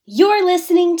You're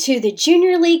listening to the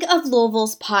Junior League of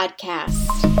Louisville's podcast.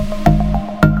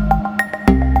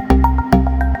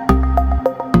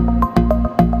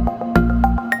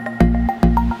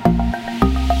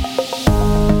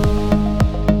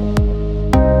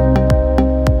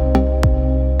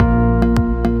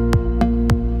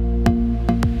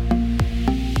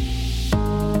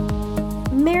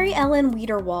 Mary Ellen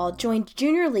Wiederwohl joined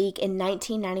Junior League in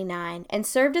 1999 and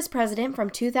served as president from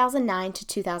 2009 to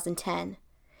 2010.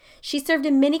 She served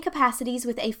in many capacities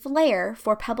with a flair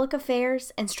for public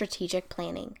affairs and strategic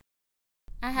planning.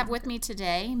 I have with me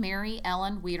today Mary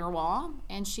Ellen Wiederwohl,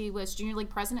 and she was Junior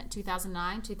League president in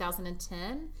 2009,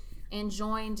 2010, and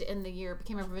joined in the year,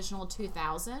 became a provisional in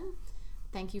 2000.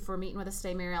 Thank you for meeting with us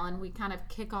today, Mary Ellen. We kind of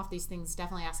kick off these things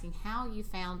definitely asking how you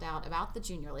found out about the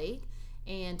Junior League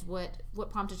and what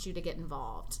prompted you to get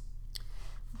involved.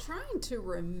 I'm trying to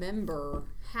remember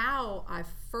how I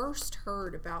first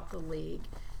heard about the league.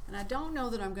 And I don't know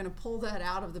that I'm going to pull that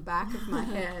out of the back of my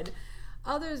head,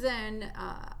 other than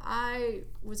I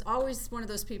was always one of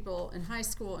those people in high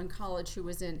school and college who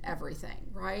was in everything,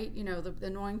 right? You know, the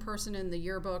annoying person in the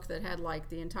yearbook that had like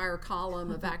the entire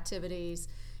column of activities,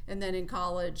 and then in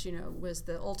college, you know, was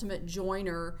the ultimate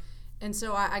joiner. And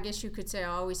so I guess you could say I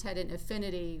always had an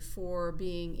affinity for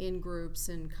being in groups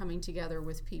and coming together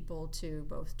with people to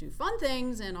both do fun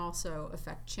things and also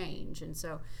affect change. And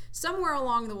so somewhere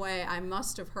along the way, I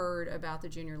must have heard about the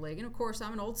Junior League. And of course,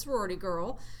 I'm an old sorority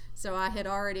girl, so I had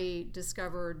already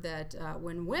discovered that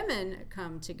when women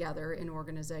come together in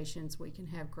organizations, we can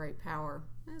have great power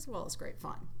as well as great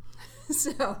fun.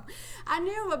 So I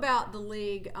knew about the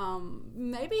league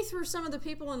maybe through some of the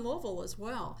people in Louisville as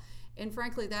well. And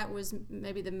frankly, that was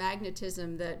maybe the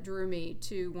magnetism that drew me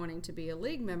to wanting to be a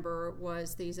league member,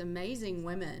 was these amazing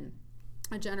women,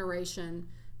 a generation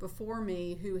before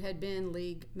me, who had been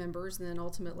league members and then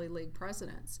ultimately league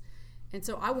presidents. And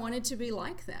so I wanted to be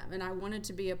like them, and I wanted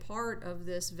to be a part of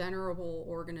this venerable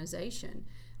organization.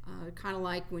 Kind of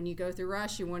like when you go through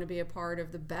Rush, you want to be a part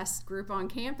of the best group on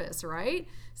campus, right?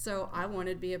 So I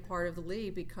wanted to be a part of the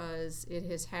league because it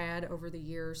has had over the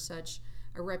years such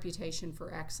a reputation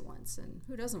for excellence, and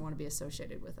who doesn't want to be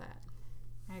associated with that?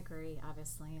 I agree,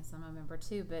 obviously, as I'm a member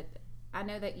too, but I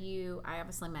know that I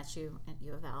obviously met you at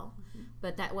U of L,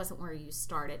 but that wasn't where you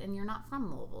started, and you're not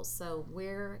from Louisville, so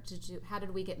how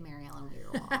did we get Mary Ellen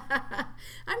Wiederwohl?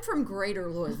 I'm from Greater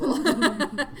Louisville.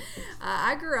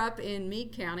 I grew up in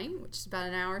Meade County, which is about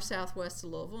an hour southwest of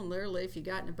Louisville, and literally if you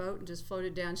got in a boat and just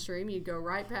floated downstream, you'd go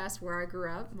right past where I grew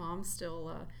up. Mom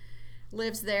still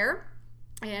lives there.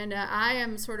 And I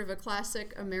am sort of a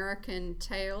classic American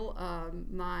tale.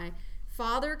 My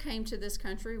father came to this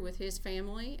country with his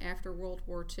family after World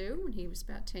War II when he was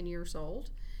about 10 years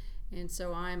old. And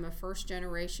so I'm a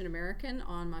first-generation American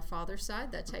on my father's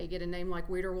side. That's how you get a name like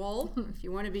Wiederwohl. If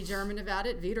you want to be German about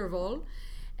it, Wiederwohl.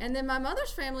 And then my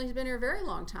mother's family has been here a very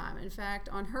long time. In fact,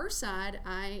 on her side,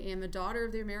 I am a daughter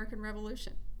of the American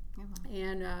Revolution.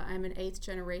 And I'm an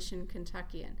eighth-generation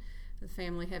Kentuckian, the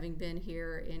family having been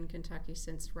here in Kentucky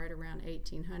since right around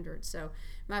 1800. So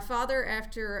my father,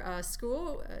 after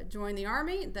school, joined the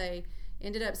Army. They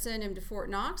ended up sending him to Fort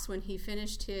Knox. When he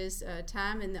finished his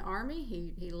time in the Army,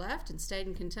 he left and stayed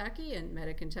in Kentucky and met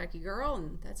a Kentucky girl,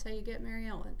 and that's how you get Mary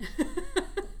Ellen.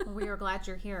 Well, we are glad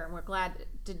you're here, and we're glad.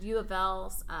 Did U of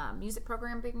L's music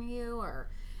program bring you,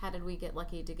 or how did we get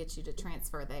lucky to get you to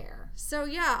transfer there? So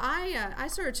yeah, I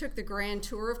sort of took the grand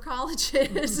tour of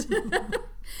colleges.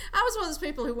 I was one of those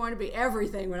people who wanted to be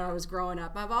everything when I was growing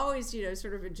up. I've always,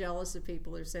 sort of been jealous of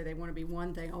people who say they want to be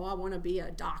one thing. Oh, I want to be a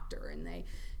doctor, and they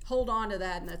hold on to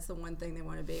that, and that's the one thing they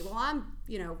want to be. Well, I'm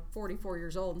 44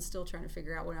 years old and still trying to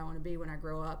figure out what I want to be when I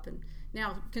grow up, and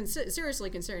now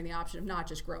seriously considering the option of not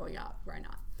just growing up. Why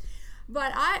not?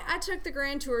 But I took the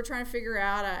grand tour trying to figure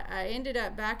out. I ended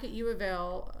up back at U of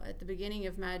L at the beginning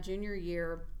of my junior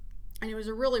year, and it was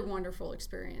a really wonderful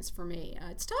experience for me.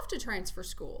 It's tough to transfer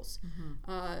schools.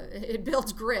 It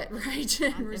builds grit, right,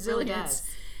 and resilience. Really does.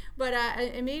 But I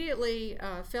immediately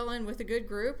fell in with a good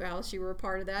group. Alice, you were a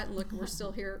part of that, and look, we're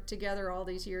still here together all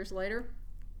these years later.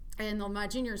 And my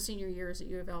junior and senior years at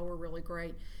U of L were really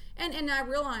great. And I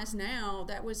realize now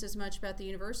that was as much about the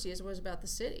university as it was about the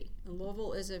city. And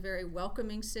Louisville is a very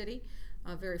welcoming city,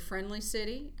 a very friendly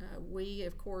city. We,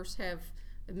 of course, have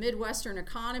a Midwestern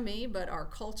economy, but our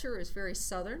culture is very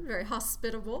Southern, very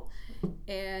hospitable.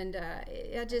 And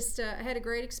I just had a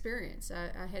great experience.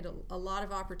 I had a lot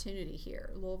of opportunity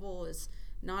here. Louisville is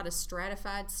not a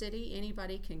stratified city.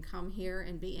 Anybody can come here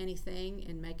and be anything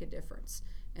and make a difference.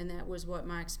 And that was what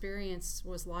my experience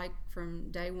was like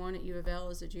from day one at U of L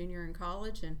as a junior in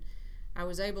college. And I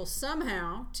was able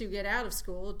somehow to get out of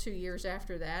school 2 years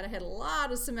after that. I had a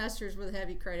lot of semesters with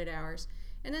heavy credit hours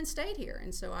and then stayed here.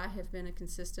 And so I have been a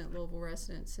consistent Louisville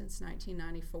resident since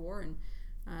 1994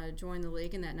 and joined the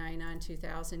league in that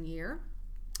 99-2000 year.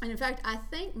 And in fact, I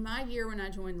think my year when I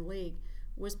joined the league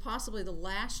was possibly the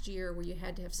last year where you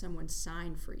had to have someone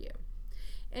sign for you.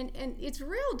 And it's a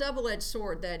real double-edged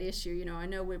sword, that issue. You know, I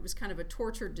know it was kind of a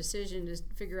tortured decision to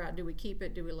figure out, do we keep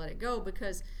it, do we let it go?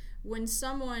 Because when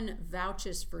someone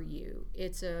vouches for you,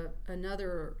 it's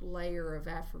another layer of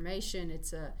affirmation.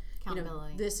 It's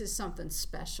accountability. This is something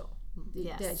special.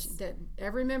 Yes. That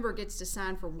every member gets to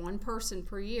sign for one person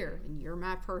per year, and you're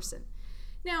my person.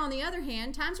 Now, on the other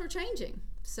hand, times were changing.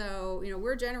 So,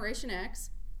 we're Generation X.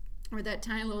 We're that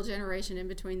tiny little generation in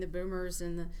between the boomers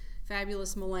and the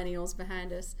fabulous millennials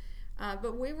behind us.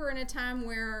 But we were in a time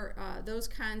where those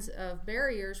kinds of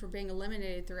barriers were being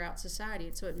eliminated throughout society,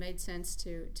 and so it made sense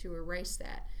to erase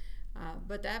that.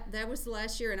 But that was the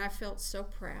last year, and I felt so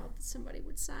proud that somebody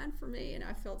would sign for me, and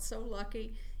I felt so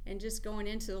lucky. And just going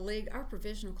into the league, our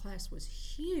provisional class was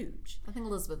huge. I think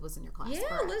Elizabeth was in your class. Yeah,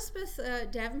 correct?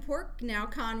 Elizabeth Davenport, now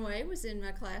Conway, was in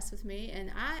my class with me,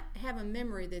 and I have a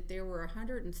memory that there were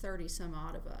 130 some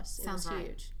odd of us. Sounds it was right.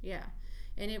 Huge. Yeah.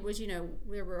 And it was,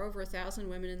 there were over 1,000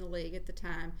 women in the league at the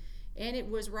time. And it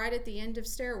was right at the end of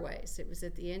Stairways. It was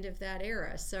at the end of that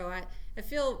era. So I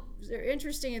feel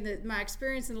interesting in that my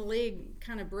experience in the league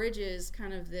kind of bridges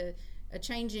kind of a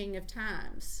changing of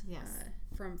times. Yes.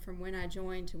 From when I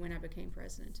joined to when I became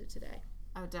president to today.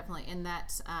 Oh, definitely. And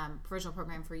that provisional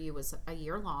program for you was a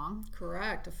year long.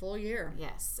 Correct. A full year.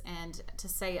 Yes. And to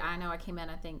say, I know I came in,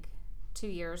 I think, 2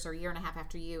 years or a year and a half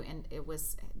after you, and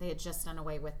they had just done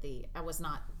away with I was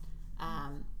not,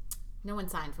 no one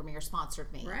signed for me or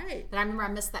sponsored me. Right. But I remember I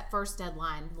missed that first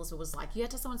deadline. Elizabeth was like, you have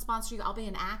to have someone sponsor you. I'll be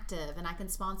inactive and I can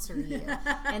sponsor you.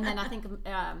 And then I think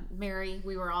Mary,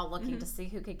 we were all looking to see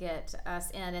who could get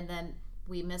us in, and then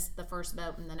we missed the first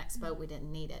boat, and the next boat we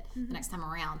didn't need it the next time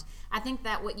around. I think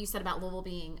that what you said about Louisville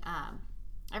being,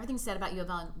 everything said about U of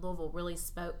L and Louisville really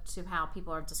spoke to how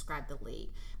people have described the league.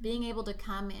 Being able to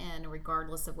come in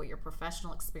regardless of what your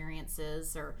professional experience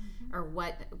is or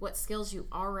what skills you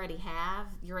already have,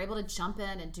 you're able to jump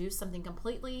in and do something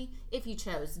completely, if you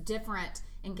chose, different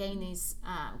and gain these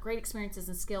great experiences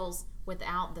and skills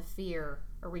without the fear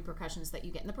or repercussions that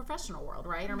you get in the professional world,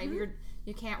 right? Or maybe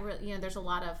you can't really, there's a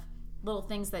lot of little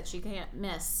things that you can't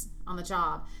miss on the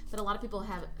job. But a lot of people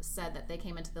have said that they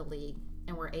came into the league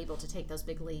and were able to take those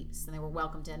big leaps, and they were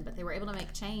welcomed in, but they were able to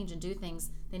make change and do things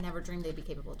they never dreamed they'd be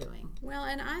capable of doing. Well,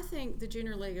 and I think the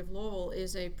Junior League of Louisville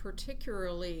is a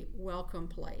particularly welcome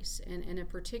place and a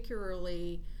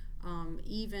particularly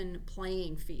even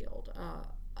playing field.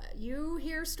 You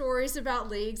hear stories about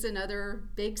leagues in other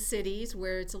big cities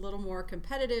where it's a little more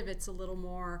competitive, it's a little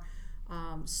more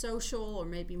social, or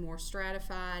maybe more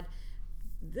stratified.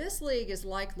 This league is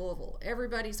like Louisville.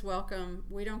 Everybody's welcome.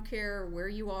 We don't care where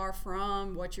you are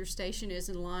from, what your station is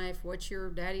in life, what your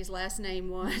daddy's last name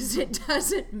was. It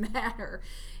doesn't matter.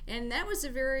 And that was a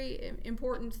very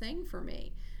important thing for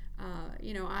me.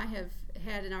 I have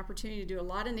had an opportunity to do a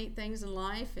lot of neat things in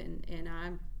life, and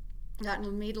I've gotten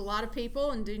to meet a lot of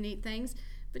people and do neat things.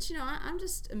 But, I'm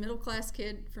just a middle-class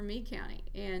kid from Meade County,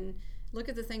 and look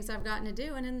at the things I've gotten to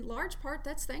do. And in large part,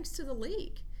 that's thanks to the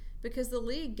league. Because the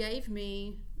league gave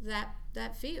me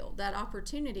that field, that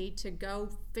opportunity to go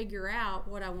figure out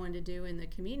what I wanted to do in the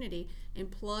community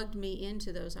and plugged me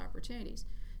into those opportunities.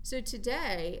 So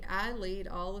today, I lead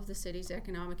all of the city's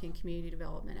economic and community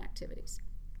development activities.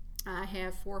 I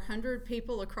have 400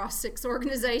 people across 6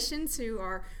 organizations who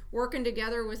are working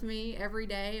together with me every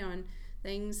day on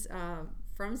things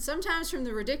sometimes from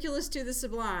the ridiculous to the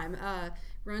sublime.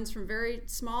 Runs from very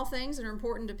small things that are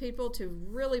important to people to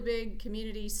really big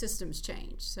community systems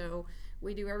change. So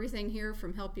we do everything here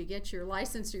from help you get your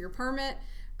license or your permit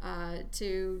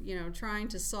to trying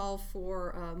to solve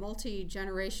for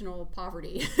multi-generational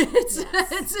poverty. It's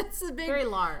a big, very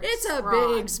large. It's a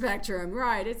broad. big spectrum,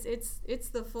 right? It's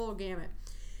the full gamut.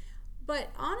 But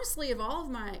honestly, of all of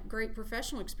my great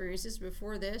professional experiences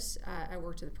before this, I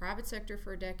worked in the private sector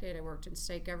for a decade. I worked in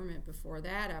state government before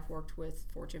that. I've worked with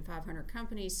Fortune 500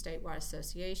 companies, statewide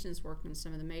associations, worked on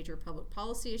some of the major public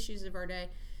policy issues of our day.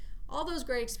 All those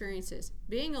great experiences.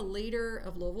 Being a leader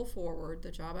of Louisville Forward,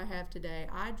 the job I have today,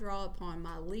 I draw upon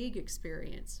my league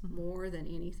experience more than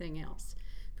anything else.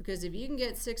 Because if you can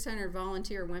get 600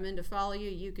 volunteer women to follow you,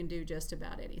 you can do just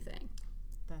about anything.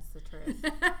 That's the truth.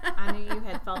 I knew you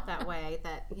had felt that way,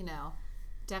 that,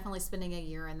 definitely spending a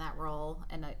year in that role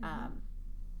and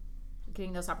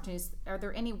getting those opportunities. Are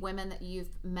there any women that you've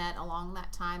met along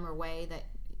that time or way that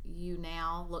you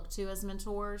now look to as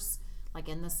mentors? like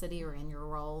in the city or in your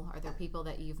role? Are there people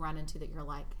that you've run into that you're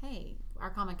like, hey, our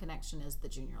common connection is the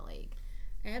Junior League?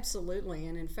 Absolutely.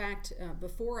 And in fact,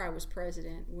 before I was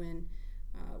president, when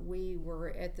we were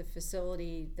at the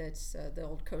facility that's the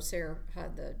old COSAIR,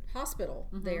 the hospital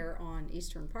there on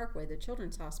Eastern Parkway, the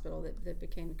children's hospital that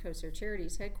became COSAIR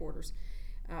Charities headquarters.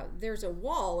 There's a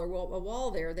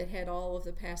wall there that had all of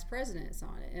the past presidents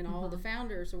on it and all the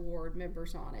Founders Award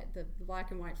members on it, the black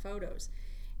and white photos.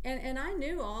 And I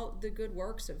knew all the good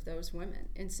works of those women.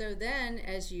 And so then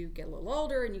as you get a little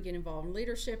older and you get involved in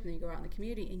leadership and you go out in the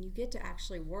community and you get to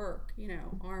actually work,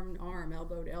 arm to arm,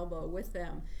 elbow to elbow with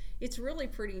them, it's really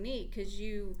pretty neat because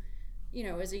you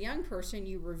as a young person,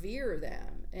 you revere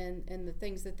them and the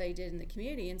things that they did in the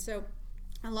community. And so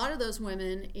a lot of those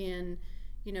women in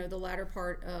the latter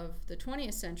part of the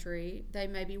 20th century, they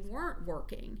maybe weren't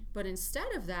working, but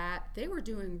instead of that, they were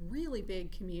doing really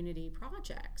big community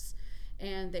projects.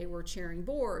 And they were chairing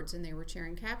boards, and they were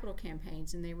chairing capital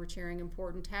campaigns, and they were chairing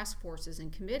important task forces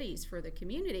and committees for the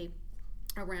community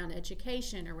around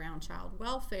education, around child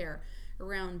welfare,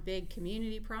 around big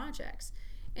community projects.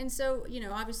 And so,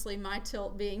 obviously my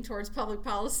tilt being towards public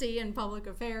policy and public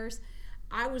affairs,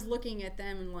 I was looking at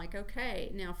them and like,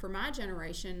 okay, now for my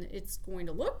generation, it's going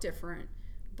to look different,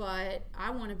 but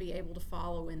I want to be able to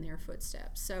follow in their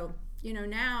footsteps. So,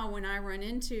 now when I run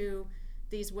into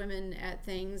these women at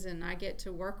things and I get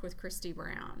to work with Christy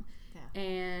Brown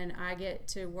and I get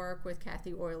to work with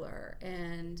Kathy Euler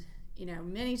and,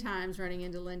 many times running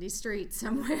into Lindy Street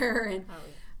somewhere. And,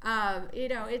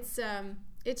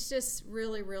 it's just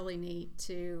really, really neat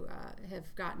to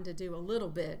have gotten to do a little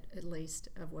bit, at least,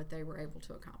 of what they were able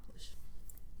to accomplish.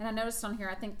 And I noticed on here,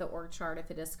 I think the org chart,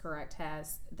 if it is correct,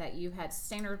 has that you had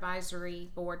standard advisory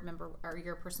board member, or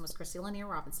your person was Christy Lanier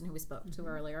Robinson, who we spoke to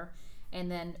earlier. And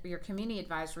then your community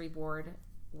advisory board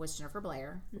was Jennifer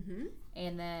Blair.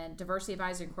 And then diversity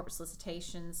advisor and corporate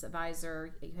solicitations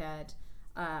advisor, you had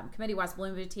committee-wise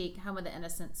Bloom Boutique, Home of the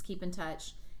Innocents, Keep in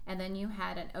Touch. And then you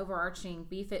had an overarching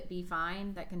Be Fit, Be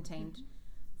Fine that contained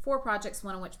 4 projects,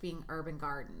 one of which being Urban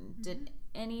Garden. Did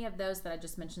any of those that I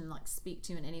just mentioned speak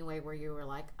to you in any way where you were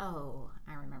like, oh,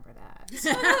 I remember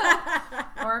that?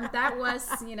 Or that was,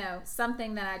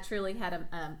 something that I truly had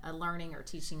a learning or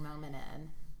teaching moment in?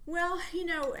 Well,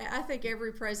 I think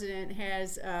every president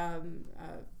has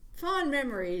fond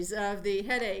memories of the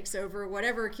headaches over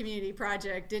whatever community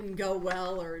project didn't go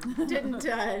well or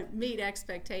didn't meet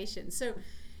expectations. So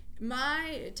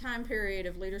my time period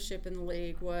of leadership in the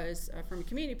league was, from a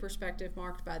community perspective,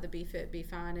 marked by the Be Fit, Be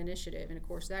Fine initiative. And of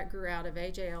course, that grew out of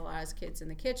AJLI's Kids in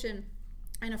the Kitchen,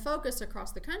 and a focus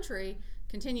across the country,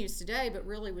 continues today, but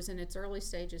really was in its early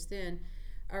stages then,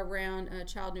 around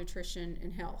child nutrition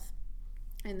and health.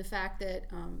 And the fact that,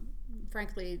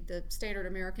 frankly, the standard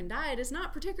American diet is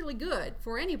not particularly good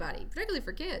for anybody, particularly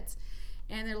for kids.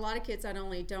 And there are a lot of kids not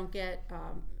only don't get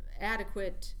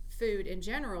adequate food in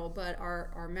general, but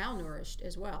are malnourished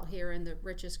as well here in the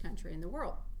richest country in the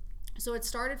world. So it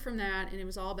started from that, and it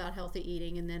was all about healthy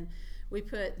eating. And then we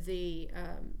put the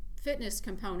fitness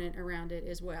component around it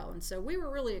as well. And so we were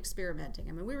really experimenting.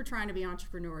 I mean, we were trying to be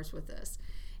entrepreneurs with this.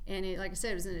 And like I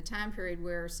said, it was in a time period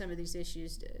where some of these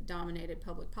issues dominated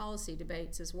public policy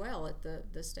debates as well at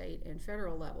the state and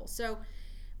federal level. So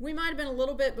we might have been a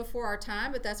little bit before our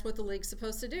time, but that's what the league's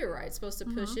supposed to do, right? It's supposed to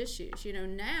push issues.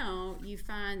 Now you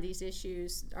find these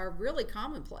issues are really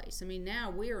commonplace. I mean,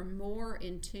 now we are more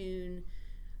in tune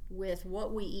with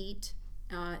what we eat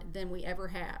than we ever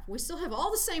have. We still have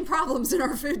all the same problems in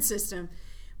our food system.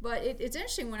 But it's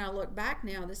interesting when I look back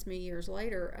now, this many years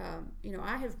later,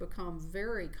 I have become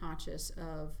very conscious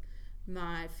of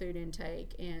my food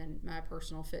intake and my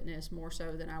personal fitness more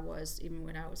so than I was even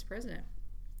when I was president.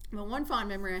 But one fond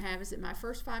memory I have is that my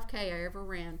first 5K I ever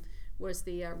ran was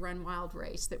the Run Wild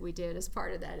race that we did as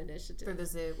part of that initiative. For the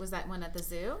zoo. Was that one at the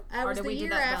zoo? It was the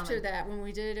year after that when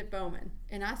we did it at Bowman.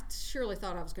 And I surely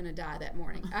thought I was going to die that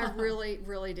morning. I really,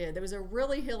 really did. There was a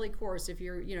really hilly course. If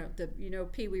you're,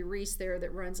 Pee Wee Reese there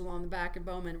that runs along the back of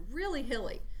Bowman. Really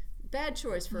hilly. Bad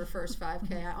choice for a first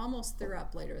 5K. I almost threw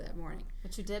up later that morning.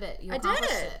 But you did it. I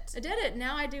did it.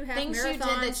 Now I do have things marathons you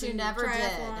did that you never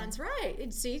triathlons. Right.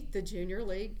 And see, the Junior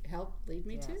League helped lead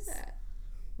me to that.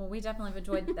 Well, we definitely have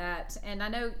enjoyed that. And I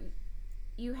know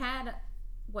you had,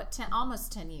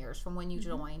 almost 10 years from when you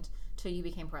joined till you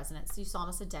became president. So you saw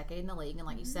almost a decade in the league. And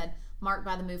like you said, marked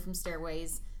by the move from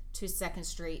Stairways to 2nd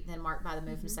Street, then marked by the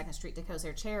move from 2nd Street to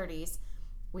COSAIR Charities.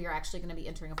 we are actually going to be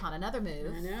entering upon another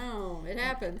move. I know, it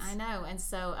happens. I know, and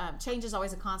so change is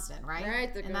always a constant, right?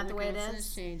 Right, Isn't that the way it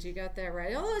is? Change, you got that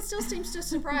right. Although it still seems to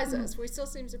surprise us. We still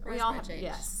seem surprised by change.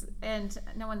 Yes, and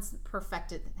no one's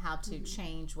perfected how to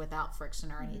change without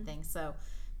friction or anything. So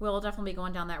we'll definitely be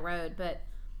going down that road, but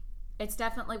it's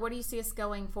definitely, where do you see us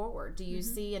going forward? Do you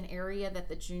see an area that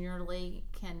the junior league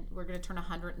we're going to turn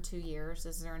 102 years.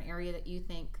 Is there an area that you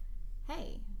think,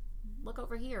 hey, look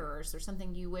over here, or is there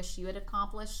something you wish you had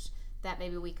accomplished that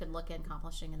maybe we could look at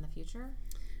accomplishing in the future?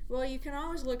 Well, you can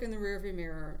always look in the rearview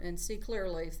mirror and see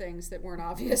clearly things that weren't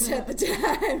obvious at the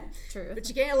time. True. But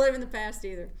you can't live in the past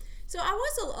either. So I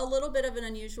was a little bit of an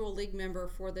unusual league member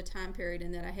for the time period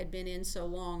in that I had been in so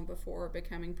long before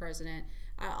becoming president.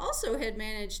 I also had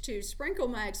managed to sprinkle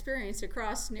my experience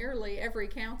across nearly every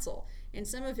council, and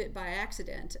some of it by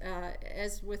accident.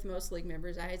 As with most league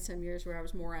members, I had some years where I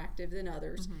was more active than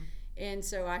others. And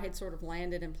so I had sort of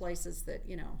landed in places that,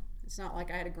 it's not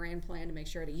like I had a grand plan to make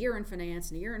sure I had a year in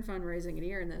finance and a year in fundraising and a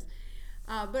year in this.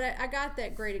 But I got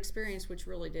that great experience, which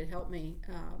really did help me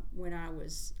when I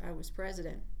was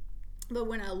president. But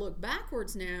when I look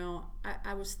backwards now,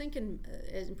 I was thinking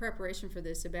in preparation for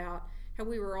this about how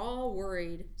we were all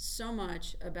worried so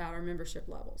much about our membership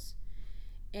levels.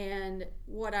 And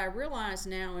what I realize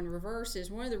now in reverse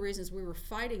is one of the reasons we were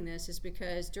fighting this is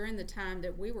because during the time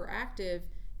that we were active,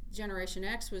 Generation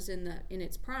X was in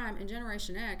its prime, and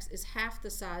Generation X is half the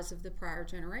size of the prior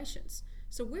generations.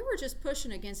 So we were just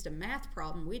pushing against a math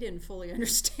problem we didn't fully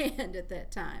understand at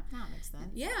that time. That makes sense.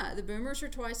 Yeah, the boomers are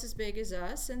twice as big as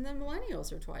us, and the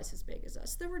millennials are twice as big as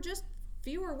us. There were just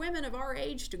fewer women of our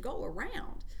age to go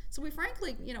around. So we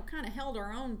frankly, kind of held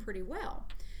our own pretty well.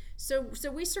 So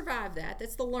we survived that.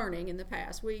 That's the learning in the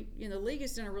past. The league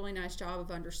has done a really nice job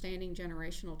of understanding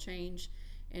generational change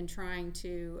and trying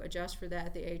to adjust for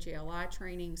that. The AJLI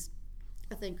trainings,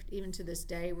 I think even to this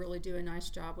day, really do a nice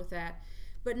job with that.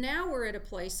 But now we're at a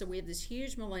place, so we have this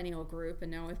huge millennial group, and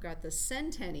now we've got the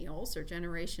centennials, or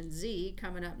Generation Z,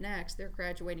 coming up next. They're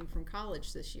graduating from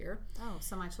college this year. Oh,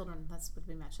 so my children, that would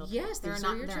be my children. Yes, they're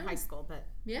in high school, but...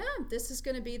 Yeah, this is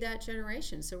going to be that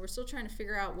generation, so we're still trying to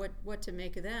figure out what to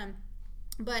make of them.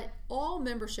 But all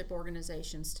membership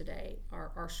organizations today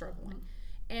are struggling.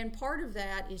 And part of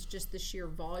that is just the sheer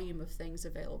volume of things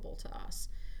available to us.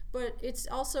 But it's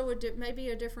also maybe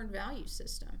a different value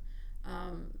system.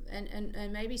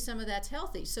 And maybe some of that's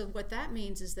healthy. So what that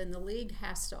means is then the league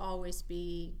has to always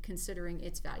be considering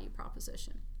its value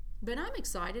proposition. But I'm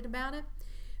excited about it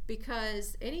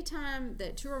because anytime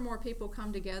that two or more people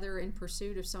come together in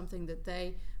pursuit of something that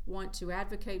they want to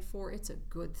advocate for, it's a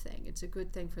good thing. It's a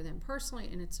good thing for them personally,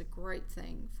 and it's a great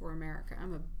thing for America.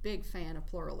 I'm a big fan of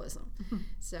pluralism.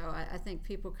 So I think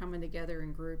people coming together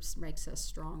in groups makes us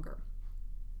stronger.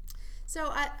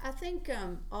 So I think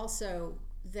also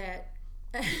that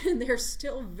there's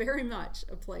still very much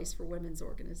a place for women's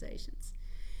organizations.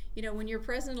 When you're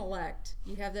president-elect,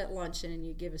 you have that luncheon and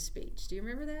you give a speech. Do you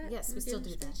remember that? Yes, we still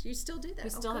do that. You still do that? We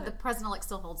still have, the president-elect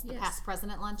still holds the past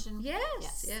president luncheon.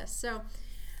 Yes.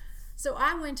 So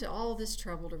I went to all this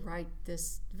trouble to write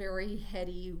this very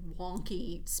heady,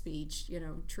 wonky speech,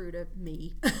 true to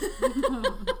me.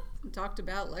 Talked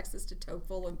about Lexis de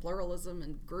Tocqueville and pluralism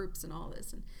and groups and all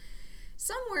this. And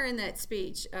somewhere in that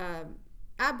speech,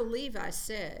 I believe I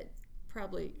said,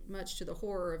 probably much to the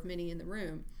horror of many in the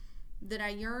room, that I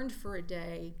yearned for a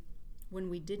day when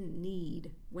we didn't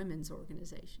need women's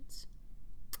organizations.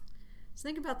 So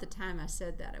think about the time I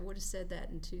said that. I would have said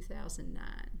that in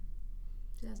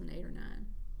 2008 or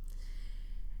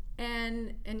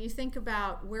 9. And you think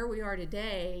about where we are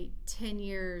today, 10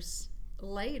 years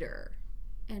later,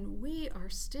 and we are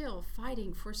still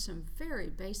fighting for some very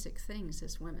basic things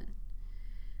as women.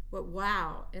 But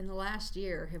wow, in the last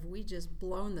year, have we just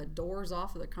blown the doors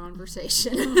off of the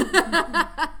conversation?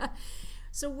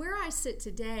 So where I sit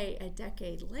today, a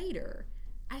decade later,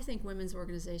 I think women's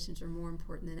organizations are more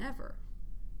important than ever.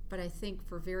 But I think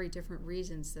for very different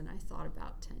reasons than I thought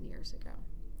about 10 years ago.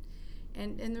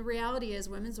 And the reality is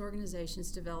women's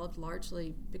organizations developed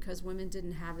largely because women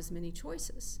didn't have as many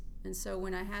choices. And so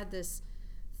when I had this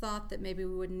thought that maybe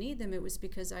we wouldn't need them, it was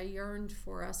because I yearned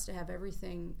for us to have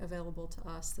everything available to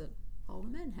us that all the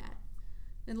men had.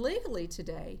 And legally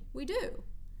today, we do.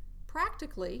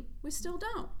 Practically, we still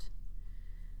don't.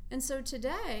 And so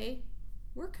today,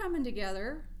 we're coming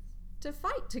together to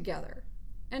fight together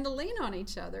and to lean on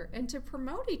each other and to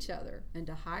promote each other and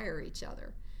to hire each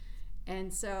other.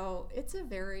 And so it's a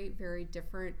very, very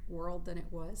different world than it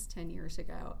was 10 years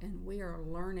ago. And we are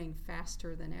learning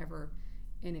faster than ever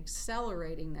and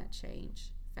accelerating that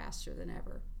change faster than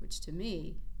ever, which to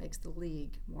me makes the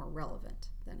league more relevant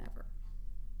than ever.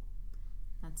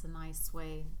 That's a nice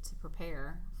way to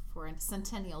prepare for a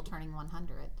centennial turning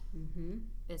 100,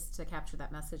 is to capture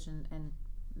that message and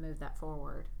move that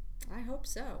forward. I hope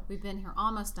so. We've been here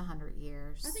almost 100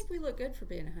 years. I think we look good for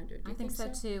being 100. Do you I think so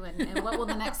too. And what will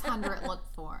the next 100 look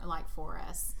like for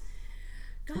us?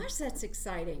 Gosh, that's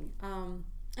exciting.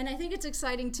 And I think it's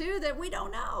exciting too that we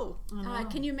don't know.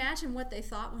 Can you imagine what they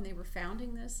thought when they were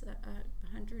founding this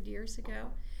 100 years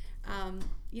ago?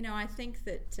 I think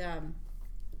that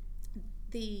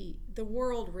the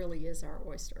world really is our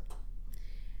oyster,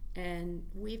 and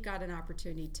we've got an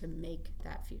opportunity to make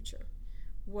that future.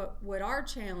 What our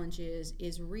challenge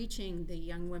is reaching the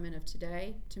young women of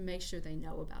today to make sure they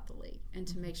know about the league and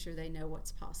to make sure they know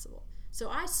what's possible. So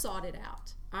I sought it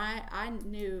out. I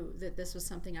knew that this was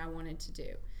something I wanted to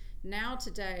do. Now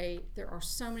today, there are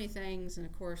so many things, and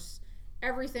of course,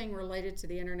 everything related to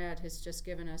the internet has just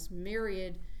given us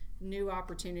myriad new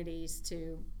opportunities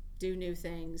to do new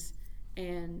things,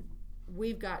 and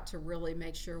we've got to really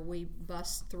make sure we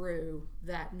bust through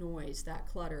that noise, that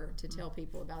clutter, to tell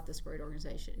people about this great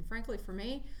organization. And frankly, for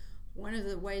me, one of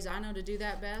the ways I know to do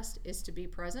that best is to be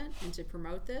present and to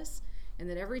promote this, and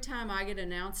that every time I get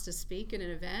announced to speak at an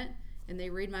event and they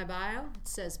read my bio, it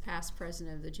says past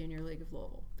president of the Junior League of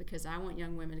Louisville, because I want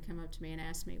young women to come up to me and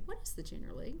ask me, what is the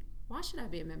Junior League? Why should I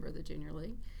be a member of the Junior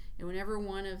League? And whenever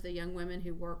one of the young women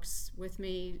who works with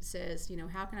me says,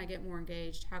 how can I get more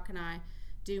engaged? How can I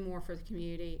do more for the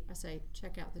community? I say,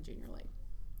 check out the Junior League.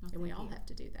 And we all have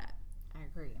to do that. I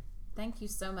agree. Thank you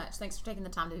so much. Thanks for taking the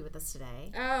time to be with us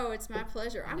today. Oh, it's my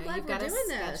pleasure. I'm glad we're doing this. You've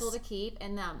got a schedule to keep.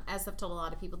 And as I've told a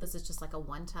lot of people, this is just like a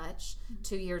one-touch.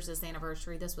 2 years is the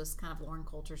anniversary. This was kind of Lauren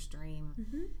Coulter's dream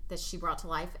that she brought to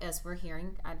life, as we're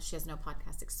hearing. She has no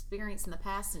podcast experience in the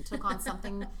past and took on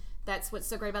something that's what's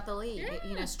so great about the league.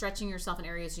 Yeah. Stretching yourself in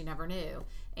areas you never knew.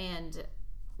 And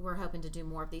we're hoping to do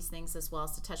more of these things, as well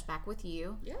as to touch back with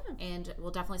you. Yeah. And we'll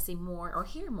definitely see more or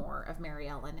hear more of Mary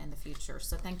Ellen in the future.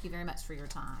 So thank you very much for your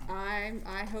time.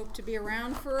 I hope to be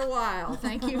around for a while.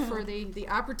 Thank you for the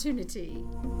opportunity.